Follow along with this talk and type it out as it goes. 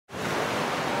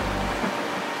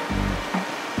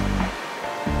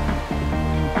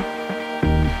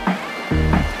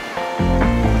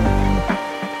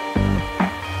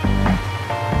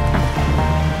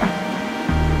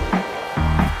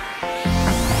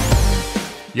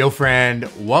Yo friend,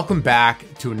 welcome back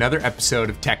to another episode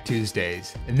of Tech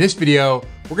Tuesdays. In this video,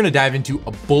 we're gonna dive into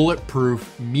a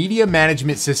bulletproof media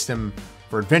management system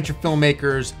for adventure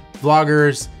filmmakers,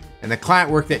 vloggers, and the client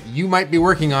work that you might be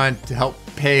working on to help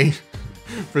pay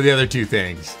for the other two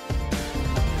things.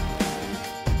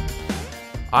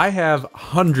 I have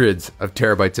hundreds of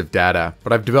terabytes of data,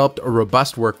 but I've developed a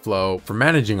robust workflow for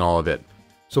managing all of it.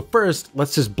 So first,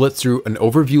 let's just blitz through an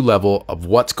overview level of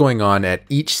what's going on at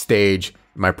each stage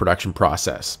in my production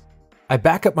process. I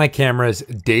back up my cameras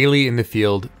daily in the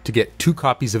field to get 2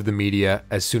 copies of the media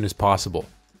as soon as possible.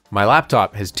 My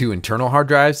laptop has 2 internal hard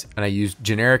drives, and I use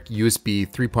generic USB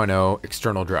 3.0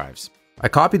 external drives. I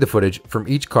copy the footage from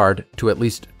each card to at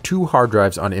least 2 hard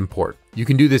drives on import. You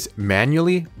can do this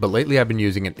manually, but lately I've been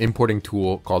using an importing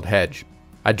tool called Hedge.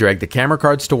 I drag the camera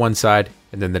cards to one side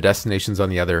and then the destinations on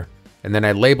the other, and then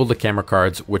I label the camera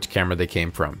cards which camera they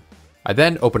came from. I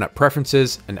then open up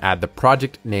preferences and add the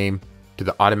project name to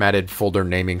the automated folder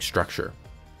naming structure.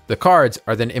 The cards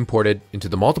are then imported into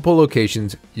the multiple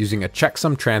locations using a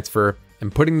checksum transfer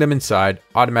and putting them inside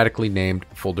automatically named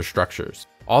folder structures.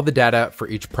 All the data for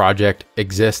each project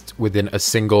exists within a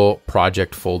single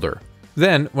project folder.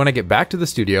 Then, when I get back to the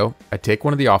studio, I take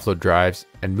one of the offload drives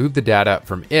and move the data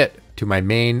from it to my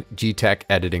main GTech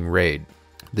editing RAID.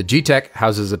 The GTech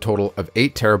houses a total of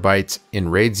 8 terabytes in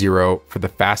RAID 0 for the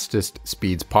fastest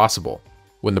speeds possible.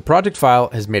 When the project file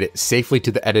has made it safely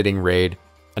to the editing RAID,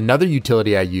 another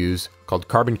utility I use, called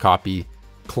Carbon Copy,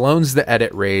 clones the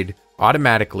edit RAID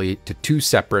automatically to 2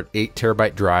 separate 8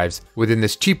 terabyte drives within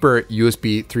this cheaper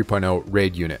USB 3.0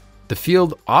 RAID unit. The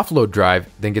field offload drive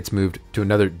then gets moved to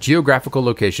another geographical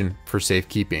location for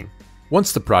safekeeping.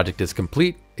 Once the project is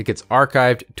complete, it gets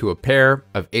archived to a pair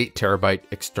of 8 terabyte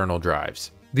external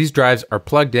drives. These drives are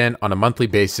plugged in on a monthly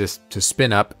basis to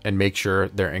spin up and make sure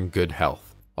they're in good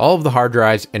health. All of the hard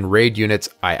drives and RAID units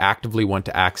I actively want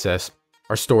to access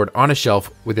are stored on a shelf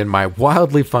within my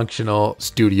wildly functional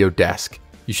studio desk.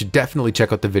 You should definitely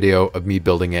check out the video of me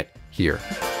building it here.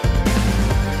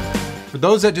 For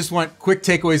those that just want quick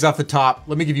takeaways off the top,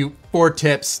 let me give you 4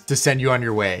 tips to send you on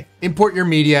your way. Import your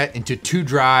media into 2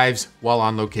 drives while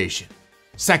on location.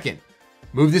 Second,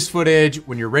 move this footage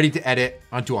when you're ready to edit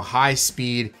onto a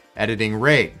high-speed editing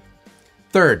RAID.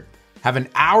 Third, have an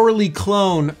hourly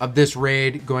clone of this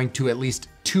RAID going to at least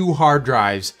 2 hard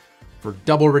drives for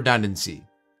double redundancy.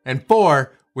 And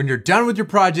 4, when you're done with your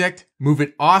project, move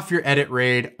it off your edit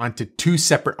RAID onto 2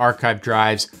 separate archive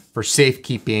drives for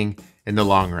safekeeping in the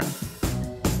long run.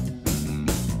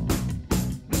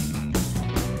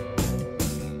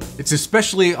 It's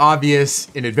especially obvious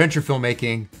in adventure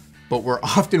filmmaking, but we're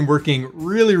often working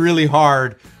really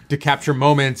hard to capture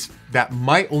moments that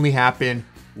might only happen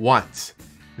once.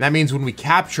 And that means when we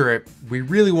capture it, we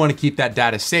really want to keep that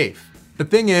data safe. The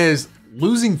thing is,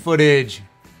 losing footage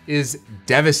is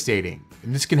devastating.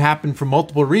 And this can happen for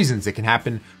multiple reasons. It can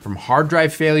happen from hard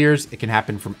drive failures. It can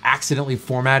happen from accidentally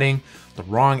formatting the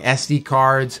wrong SD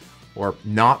cards or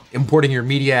not importing your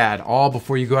media at all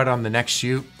before you go out on the next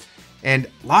shoot. And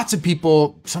lots of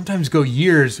people sometimes go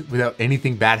years without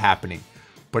anything bad happening,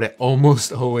 but it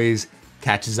almost always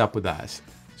catches up with us.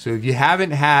 So if you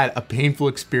haven't had a painful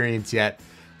experience yet,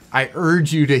 I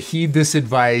urge you to heed this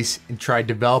advice and try to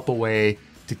develop a way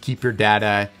to keep your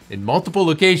data in multiple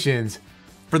locations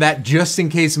for that just in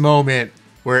case moment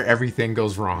where everything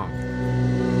goes wrong.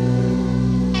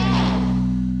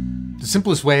 The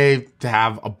simplest way to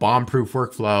have a bomb-proof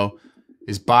workflow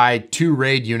is buy 2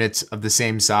 RAID units of the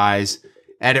same size,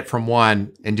 edit from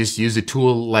one, and just use a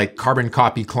tool like Carbon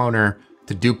Copy Cloner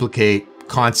to duplicate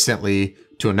constantly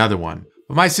to another one.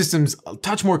 But my system's a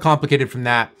touch more complicated from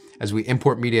that, as we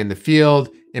import media in the field,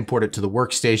 import it to the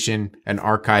workstation, and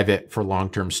archive it for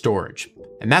long-term storage.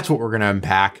 And that's what we're gonna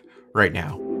unpack right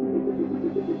now.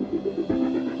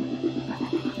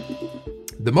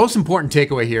 The most important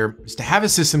takeaway here is to have a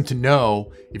system to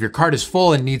know if your card is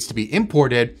full and needs to be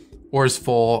imported, or is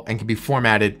full and can be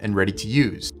formatted and ready to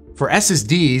use. For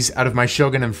SSDs out of my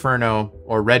Shogun Inferno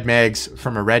or Red Mags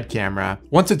from a Red camera,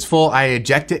 once it's full, I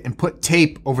eject it and put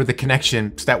tape over the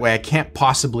connection so that way I can't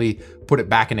possibly put it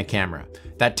back in a camera.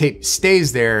 That tape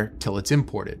stays there till it's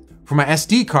imported. For my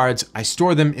SD cards, I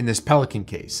store them in this Pelican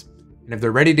case. And if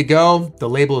they're ready to go, the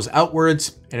label is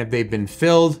outwards, and if they've been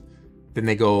filled, then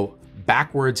they go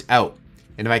backwards out.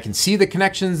 And if I can see the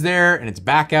connections there and it's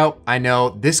back out, I know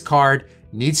this card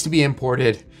needs to be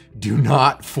imported. Do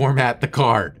not format the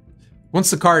card.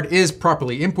 Once the card is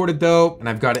properly imported though, and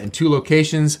I've got it in 2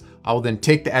 locations, I will then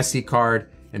take the SD card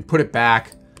and put it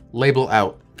back, label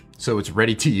out, so it's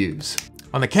ready to use.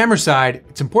 On the camera side,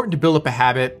 it's important to build up a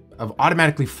habit of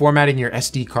automatically formatting your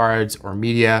SD cards or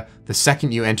media the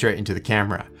second you enter it into the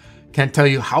camera. Can't tell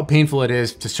you how painful it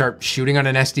is to start shooting on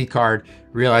an SD card,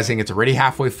 realizing it's already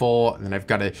halfway full, and then I've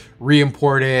got to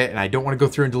re-import it, and I don't want to go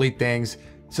through and delete things.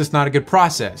 It's just not a good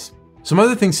process. Some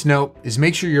other things to note is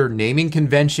make sure your naming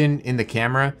convention in the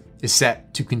camera is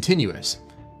set to continuous.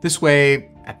 This way,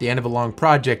 at the end of a long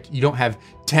project, you don't have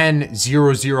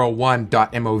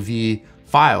 10.001.mov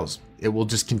files. It will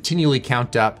just continually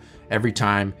count up every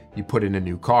time you put in a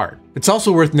new card. It's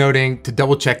also worth noting to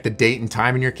double check the date and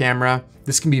time in your camera.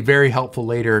 This can be very helpful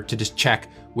later to just check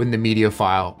when the media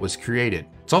file was created.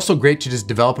 It's also great to just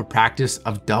develop a practice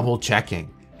of double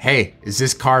checking. Hey, is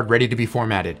this card ready to be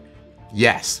formatted?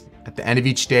 Yes. At the end of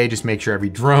each day, just make sure every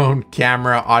drone,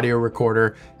 camera, audio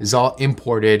recorder is all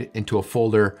imported into a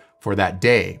folder for that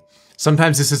day.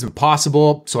 Sometimes this isn't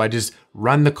possible, so I just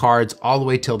run the cards all the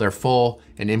way till they're full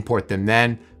and import them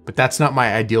then, but that's not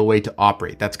my ideal way to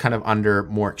operate. That's kind of under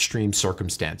more extreme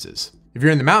circumstances. If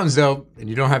you're in the mountains though, and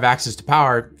you don't have access to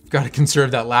power, you've got to conserve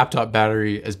that laptop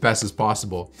battery as best as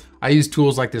possible. I use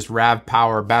tools like this RAV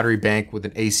Power battery bank with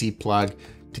an AC plug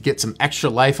to get some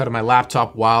extra life out of my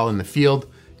laptop while in the field,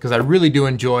 because I really do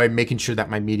enjoy making sure that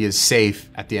my media is safe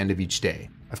at the end of each day.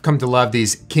 I've come to love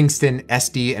these Kingston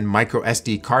SD and micro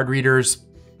SD card readers.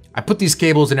 I put these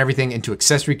cables and everything into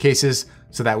accessory cases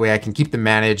so that way I can keep them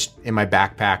managed in my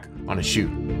backpack on a shoot.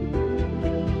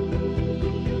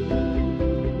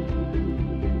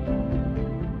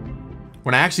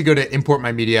 When I actually go to import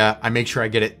my media, I make sure I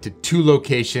get it to 2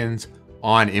 locations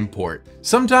on import.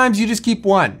 Sometimes you just keep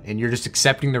one and you're just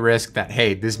accepting the risk that,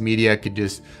 hey, this media could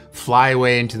just fly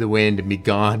away into the wind and be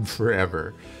gone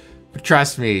forever. But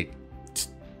trust me,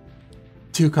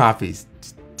 2 copies,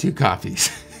 2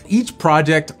 copies. Each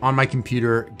project on my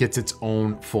computer gets its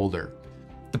own folder.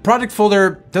 The project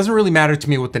folder doesn't really matter to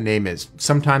me what the name is.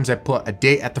 Sometimes I put a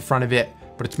date at the front of it,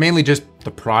 but it's mainly just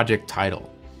the project title.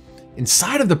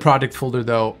 Inside of the project folder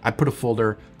though, I put a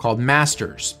folder called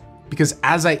Masters, because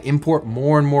as I import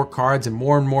more and more cards and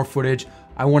more footage,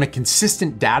 I want a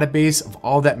consistent database of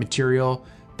all that material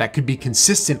that could be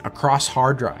consistent across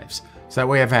hard drives. So that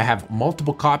way if I have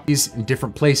multiple copies in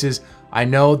different places, I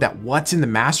know that what's in the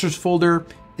Masters folder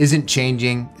isn't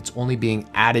changing, it's only being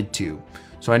added to.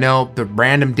 So I know the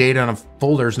random data on a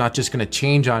folder is not just gonna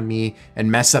change on me and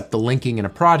mess up the linking in a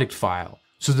project file.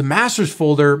 So the Masters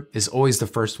folder is always the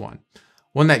first one.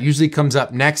 One that usually comes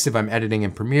up next if I'm editing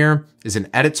in Premiere is an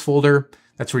Edits folder.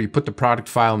 That's where you put the product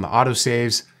file in the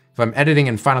autosaves. If I'm editing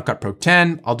in Final Cut Pro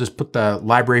 10, I'll just put the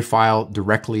library file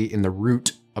directly in the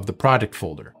root of the project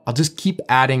folder. I'll just keep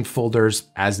adding folders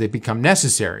as they become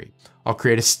necessary. I'll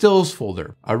create a stills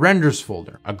folder, a renders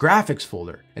folder, a graphics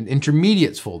folder, an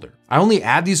intermediates folder. I only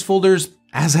add these folders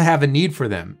as I have a need for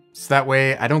them. So that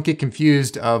way I don't get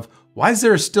confused of, why is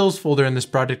there a stills folder in this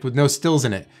project with no stills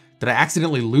in it? Did I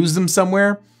accidentally lose them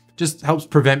somewhere? Just helps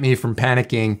prevent me from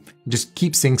panicking and just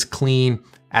keeps things clean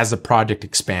as the project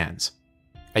expands.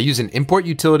 I use an import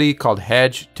utility called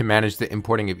Hedge to manage the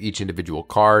importing of each individual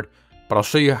card, but I'll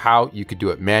show you how you could do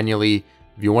it manually.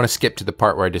 If you want to skip to the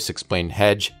part where I just explained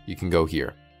Hedge, you can go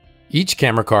here. Each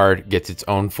camera card gets its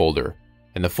own folder,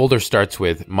 and the folder starts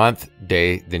with month,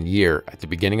 day, then year at the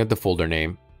beginning of the folder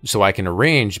name, so I can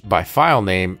arrange by file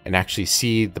name and actually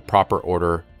see the proper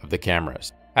order of the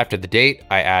cameras. After the date,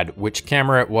 I add which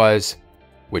camera it was,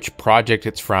 which project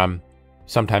it's from.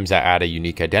 Sometimes I add a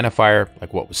unique identifier,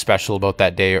 like what was special about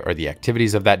that day or the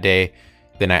activities of that day.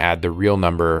 Then I add the real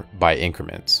number by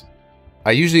increments.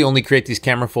 I usually only create these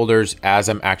camera folders as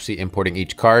I'm actually importing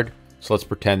each card. So let's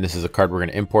pretend this is a card we're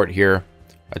going to import here.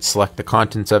 I'd select the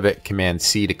contents of it, Command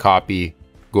C to copy,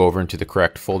 go over into the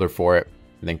correct folder for it,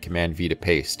 and then Command V to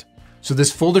paste. So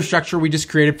this folder structure we just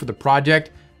created for the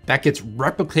project, that gets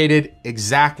replicated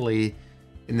exactly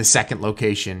in the second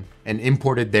location and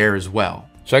imported there as well.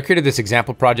 So I created this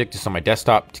example project just on my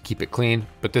desktop to keep it clean,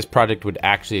 but this project would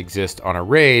actually exist on a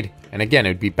RAID. And again, it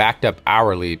would be backed up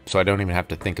hourly, so I don't even have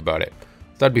to think about it.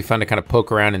 So that'd be fun to kind of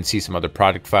poke around and see some other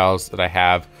project files that I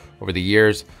have over the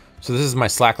years. So this is my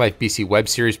Slacklife BC web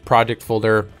series project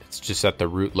folder. It's just at the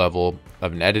root level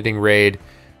of an editing RAID.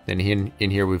 Then in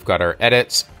here, we've got our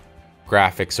edits.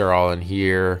 Graphics are all in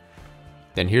here.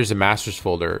 Then here's the masters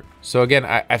folder. So again,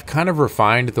 I've kind of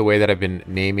refined the way that I've been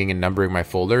naming and numbering my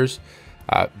folders.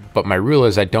 But my rule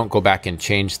is I don't go back and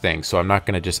change things. So I'm not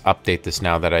going to just update this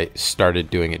now that I started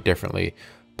doing it differently.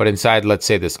 But inside, let's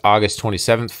say this August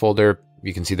 27th folder,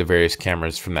 you can see the various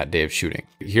cameras from that day of shooting.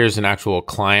 Here's an actual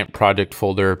client project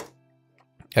folder.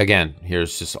 Again,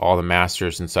 here's just all the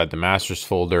masters inside the masters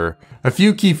folder. A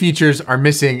few key features are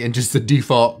missing in just the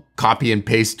default copy and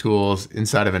paste tools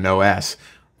inside of an OS.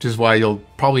 which is why you'll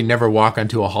probably never walk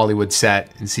onto a Hollywood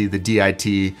set and see the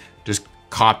DIT just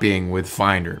copying with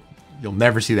Finder. You'll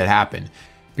never see that happen.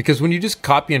 Because when you just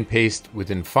copy and paste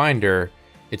within Finder,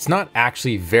 it's not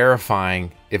actually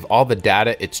verifying if all the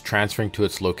data it's transferring to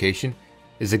its location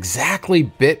is exactly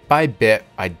bit by bit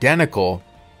identical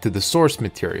to the source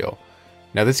material.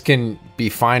 Now this can be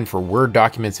fine for Word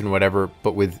documents and whatever,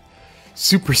 but with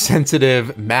super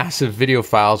sensitive, massive video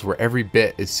files where every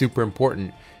bit is super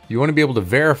important, you want to be able to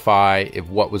verify if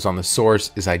what was on the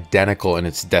source is identical in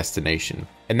its destination.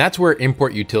 And that's where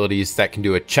import utilities that can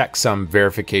do a checksum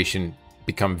verification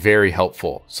become very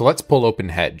helpful. So let's pull open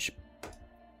Hedge.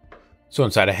 So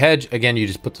inside of Hedge, again, you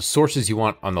just put the sources you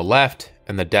want on the left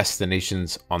and the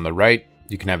destinations on the right.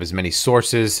 You can have as many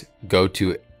sources go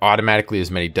to automatically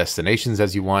as many destinations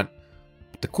as you want.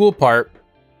 But the cool part,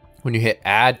 when you hit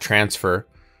add transfer,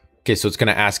 okay, so it's going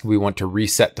to ask if we want to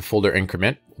reset the folder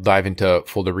increment. We'll dive into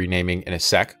folder renaming in a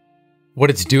sec.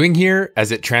 What it's doing here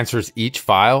as it transfers each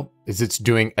file is it's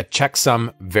doing a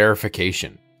checksum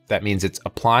verification. That means it's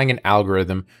applying an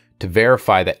algorithm to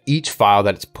verify that each file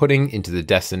that it's putting into the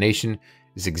destination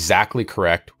is exactly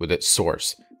correct with its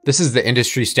source. This is the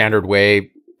industry standard way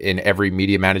in every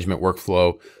media management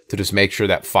workflow to just make sure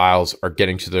that files are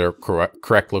getting to their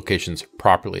correct locations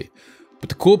properly. But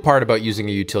the cool part about using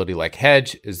a utility like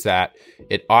Hedge is that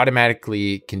it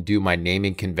automatically can do my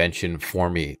naming convention for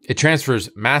me. It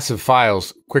transfers massive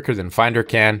files quicker than Finder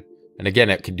can. And again,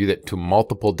 it can do that to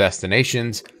multiple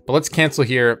destinations. But let's cancel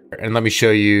here and let me show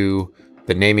you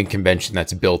the naming convention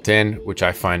that's built in, which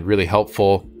I find really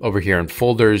helpful. Over here in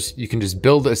folders, you can just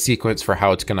build a sequence for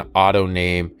how it's going to auto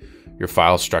name your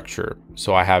file structure.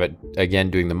 So I have it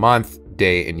again doing the month,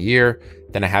 day, and year.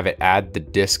 Then I have it add the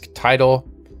disk title.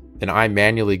 Then I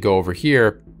manually go over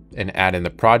here and add in the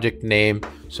project name.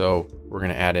 So we're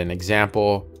going to add an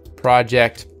example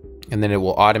project, and then it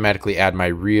will automatically add my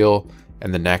reel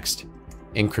and the next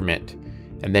increment.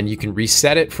 And then you can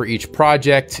reset it for each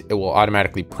project. It will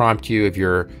automatically prompt you if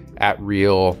you're at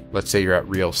reel, let's say you're at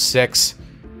reel 6.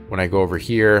 When I go over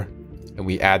here and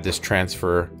we add this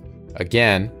transfer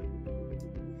again,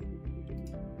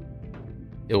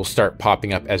 it will start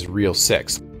popping up as reel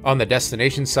 6. On the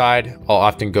destination side, I'll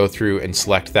often go through and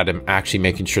select that I'm actually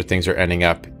making sure things are ending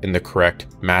up in the correct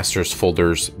masters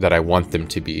folders that I want them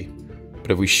to be.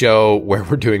 But if we show where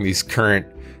we're doing these current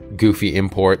goofy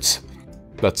imports,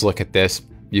 let's look at this.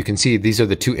 You can see these are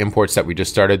the two imports that we just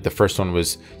started. The first one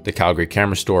was the Calgary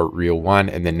Camera Store Reel 1,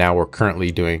 and then now we're currently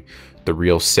doing the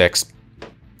Reel 6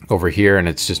 over here, and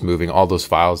it's just moving all those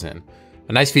files in.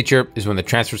 A nice feature is when the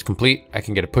transfer is complete, I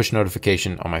can get a push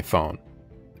notification on my phone.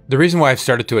 The reason why I've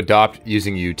started to adopt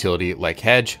using a utility like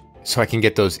Hedge, so I can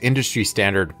get those industry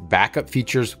standard backup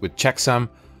features with checksum,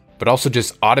 but also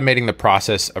just automating the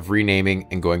process of renaming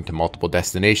and going to multiple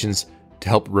destinations to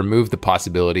help remove the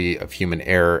possibility of human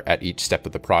error at each step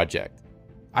of the project.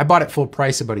 I bought it full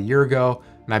price about a year ago,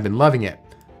 and I've been loving it,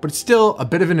 but it's still a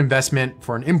bit of an investment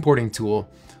for an importing tool.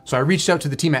 So I reached out to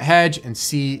the team at Hedge and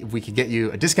see if we could get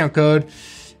you a discount code,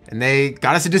 and they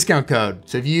got us a discount code.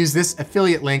 So if you use this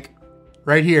affiliate link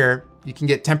right here, you can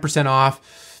get 10%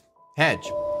 off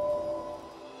Hedge.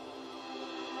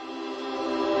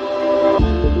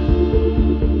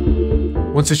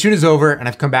 Once the shoot is over and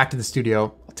I've come back to the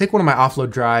studio, I'll take one of my offload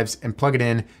drives and plug it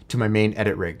in to my main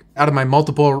edit rig. Out of my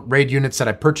multiple RAID units that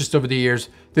I purchased over the years,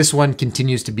 this one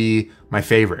continues to be my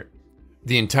favorite.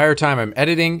 The entire time I'm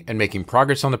editing and making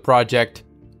progress on the project,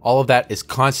 all of that is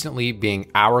constantly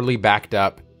being hourly backed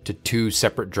up to 2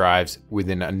 separate drives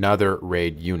within another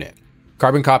RAID unit.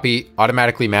 Carbon Copy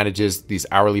automatically manages these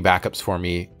hourly backups for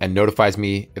me and notifies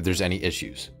me if there's any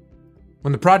issues.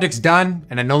 When the project's done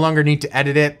and I no longer need to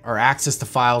edit it or access the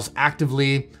files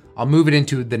actively, I'll move it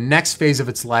into the next phase of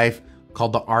its life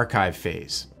called the archive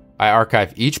phase. I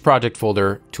archive each project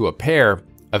folder to a pair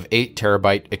of 8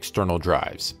 terabyte external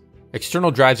drives. External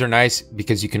drives are nice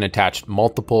because you can attach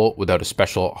multiple without a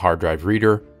special hard drive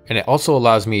reader, and it also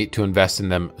allows me to invest in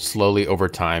them slowly over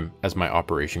time as my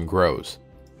operation grows.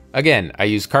 Again, I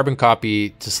use Carbon Copy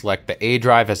to select the A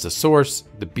drive as the source,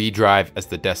 the B drive as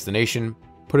the destination,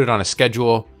 put it on a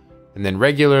schedule, and then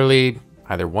regularly,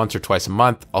 either once or twice a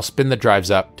month, I'll spin the drives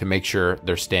up to make sure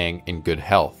they're staying in good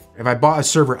health. If I bought a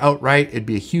server outright, it'd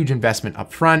be a huge investment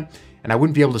up front, and I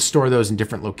wouldn't be able to store those in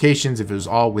different locations if it was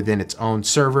all within its own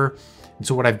server. And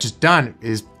so what I've just done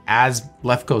is, as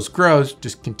Leftcoast grows,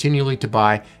 just continually to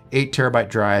buy 8 terabyte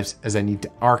drives as I need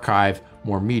to archive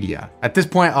more media. At this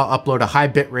point, I'll upload a high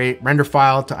bitrate render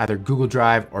file to either Google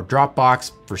Drive or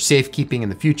Dropbox for safekeeping in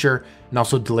the future, and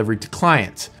also delivery to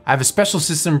clients. I have a special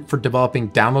system for developing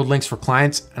download links for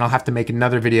clients, and I'll have to make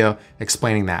another video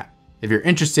explaining that. If you're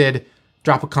interested,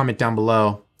 drop a comment down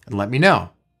below and let me know.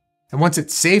 And once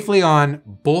it's safely on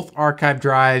both archive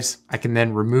drives, I can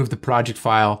then remove the project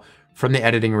file from the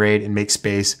editing RAID and make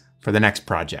space for the next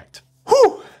project.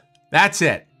 Whew! That's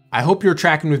it. I hope you're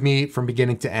tracking with me from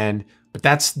beginning to end, but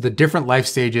that's the different life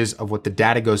stages of what the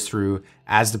data goes through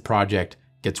as the project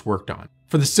gets worked on.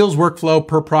 For the stills workflow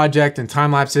per project and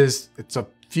time lapses, it's a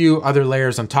few other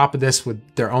layers on top of this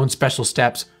with their own special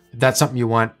steps. If that's something you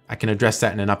want, I can address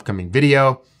that in an upcoming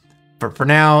video. But for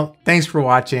now, thanks for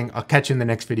watching. I'll catch you in the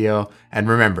next video. And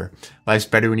remember, life's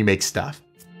better when you make stuff.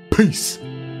 Peace.